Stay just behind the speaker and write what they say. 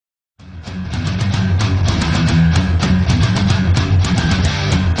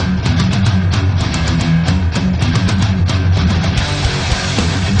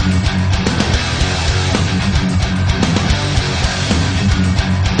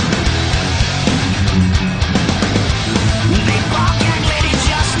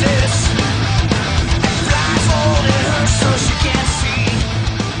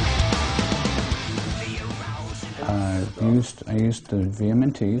used the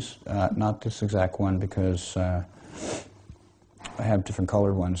VMNTs, not this exact one because I have different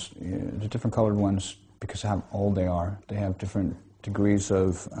colored ones. The different colored ones, because of how old they are, they have different degrees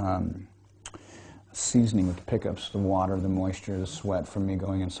of seasoning with the pickups. The water, the moisture, the sweat from me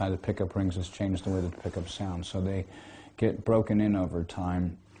going inside the pickup rings has changed the way that the pickups sound. So they get broken in over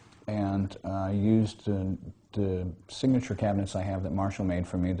time. And I used the signature cabinets I have that Marshall made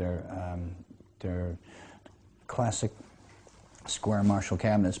for me. They're classic square Marshall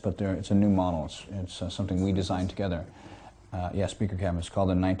cabinets, but it's a new model. It's something we designed together. Speaker cabinet. It's called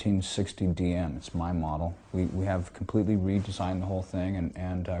a 1960 DM. It's my model. We have completely redesigned the whole thing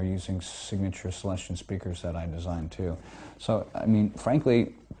and are using signature Celestion speakers that I designed too. So, I mean,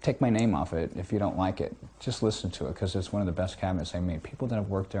 frankly, take my name off it if you don't like it. Just listen to it because it's one of the best cabinets I made. People that have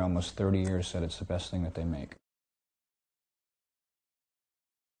worked there almost 30 years said it's the best thing that they make.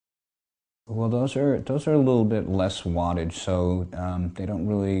 Well, those are a little bit less wattage, so they don't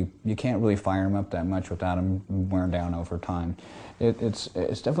really, you can't really fire them up that much without them wearing down over time. It's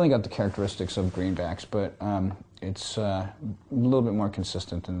definitely got the characteristics of greenbacks, but it's a little bit more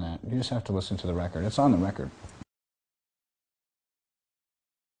consistent than that. You just have to listen to the record. It's on the record.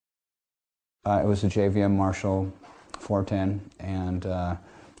 It was a JVM Marshall 410, and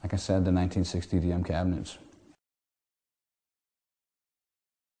like I said, the 1960 DM cabinets.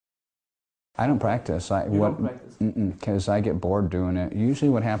 I don't practice. Because I get bored doing it. Usually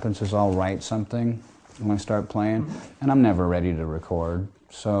what happens is I'll write something when I start playing, and I'm never ready to record.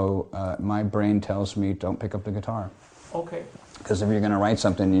 So my brain tells me, don't pick up the guitar. Okay. Because if you're going to write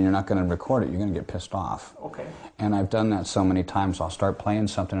something and you're not going to record it, you're going to get pissed off. Okay. And I've done that so many times. I'll start playing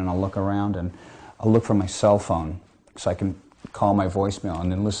something and I'll look around and I'll look for my cell phone so I can call my voicemail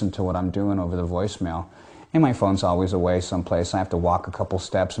and then listen to what I'm doing over the voicemail. And my phone's always away someplace. I have to walk a couple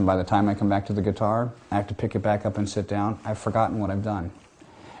steps, and by the time I come back to the guitar, I have to pick it back up and sit down. I've forgotten what I've done.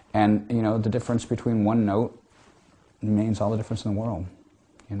 And, you know, the difference between one note means all the difference in the world,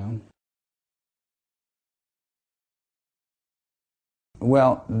 you know?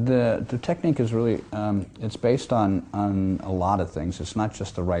 Well, the technique is really, it's based on a lot of things. It's not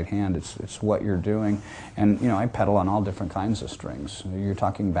just the right hand, it's what you're doing. And, you know, I pedal on all different kinds of strings. You're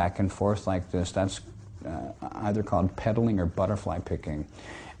talking back and forth like this, that's either called pedaling or butterfly picking.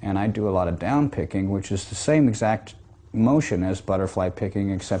 And I do a lot of down picking, which is the same exact motion as butterfly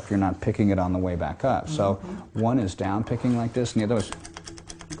picking, except you're not picking it on the way back up. So one is down picking like this, and the other is...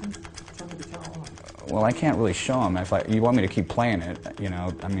 Well, I can't really show them. If you want me to keep playing it, you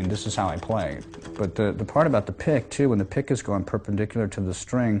know, I mean, this is how I play. But the part about the pick, too, when the pick is going perpendicular to the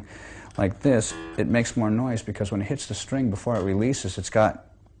string like this, it makes more noise because when it hits the string before it releases, it's got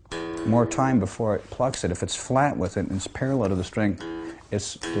more time before it plucks it. If it's flat with it and it's parallel to the string, you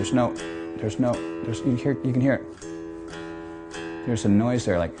can hear it. There's a noise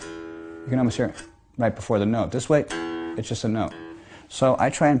there, like, you can almost hear it right before the note. This way, it's just a note. So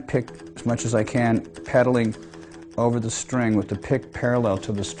I try and pick as much as I can, pedaling over the string with the pick parallel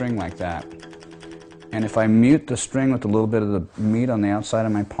to the string like that. And if I mute the string with a little bit of the meat on the outside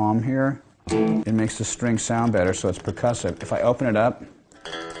of my palm here, it makes the string sound better, so it's percussive. If I open it up,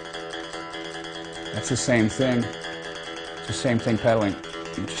 that's the same thing. It's the same thing pedaling.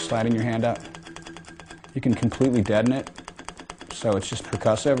 You're just sliding your hand up. You can completely deaden it, so it's just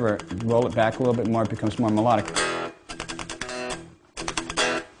percussive, or roll it back a little bit more, it becomes more melodic.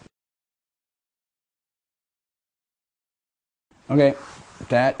 Okay,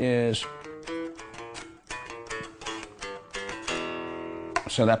 that is...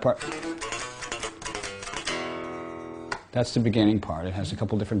 So that part... That's the beginning part. It has a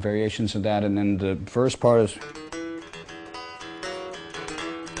couple different variations of that, and then the first part is...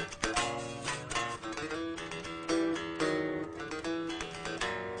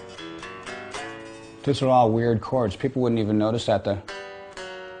 These are all weird chords. People wouldn't even notice that.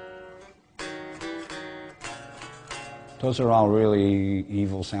 Those are all really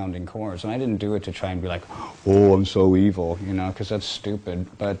evil-sounding chords, and I didn't do it to try and be like, oh, I'm so evil, you know, because that's stupid.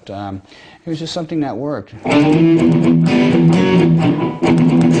 But it was just something that worked.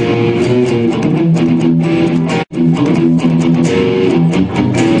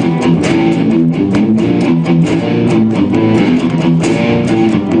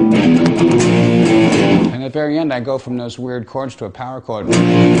 And at the very end, I go from those weird chords to a power chord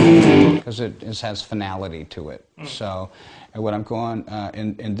because it has finality to it. So what I'm going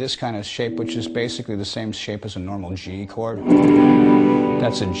in this kind of shape, which is basically the same shape as a normal G chord,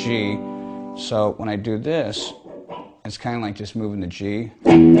 that's a G. So when I do this, it's kind of like just moving the G.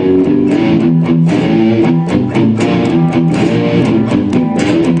 And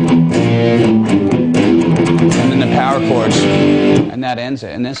then the power chords, and that ends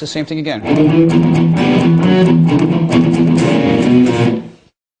it. And then it's the same thing again.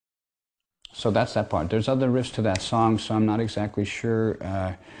 So that's that part. There's other riffs to that song, so I'm not exactly sure.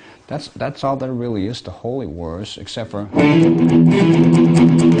 That's all there really is to Holy Wars, except for...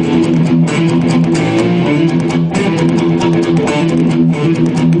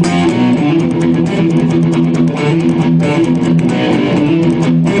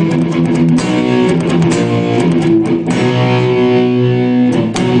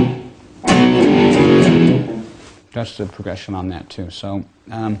 That's the progression on that too. So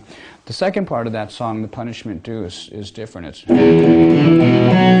the second part of that song, the Punishment Due, is different. It's and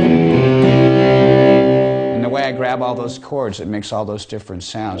the way I grab all those chords, it makes all those different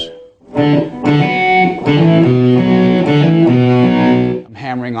sounds. I'm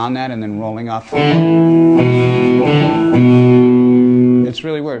hammering on that and then rolling off. It's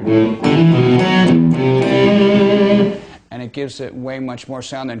really weird. And it gives it way much more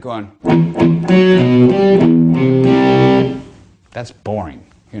sound than going. That's boring,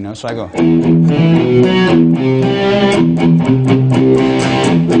 you know, so I go.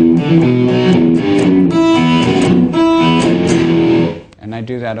 And I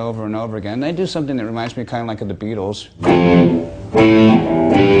do that over and over again. And I do something that reminds me kind of like of the Beatles.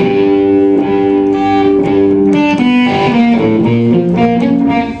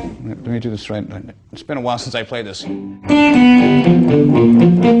 Let me do this right. It's been a while since I played this.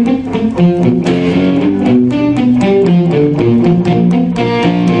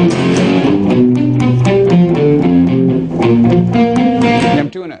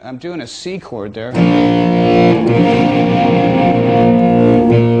 I'm doing a C chord there.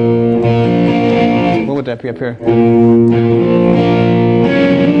 What would that be up here?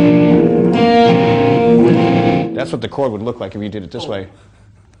 That's what the chord would look like if you did it this way.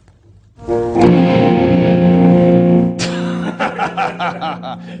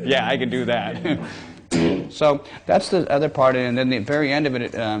 Yeah, I can do that. So that's the other part, and then the very end of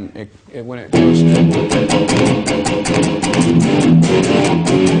it, when it goes,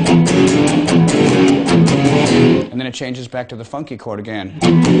 and then it changes back to the funky chord again.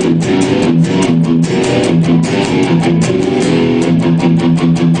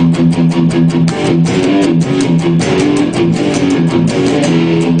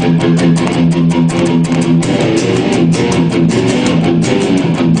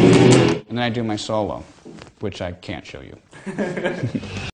 And then I do my solo, which I can't show you.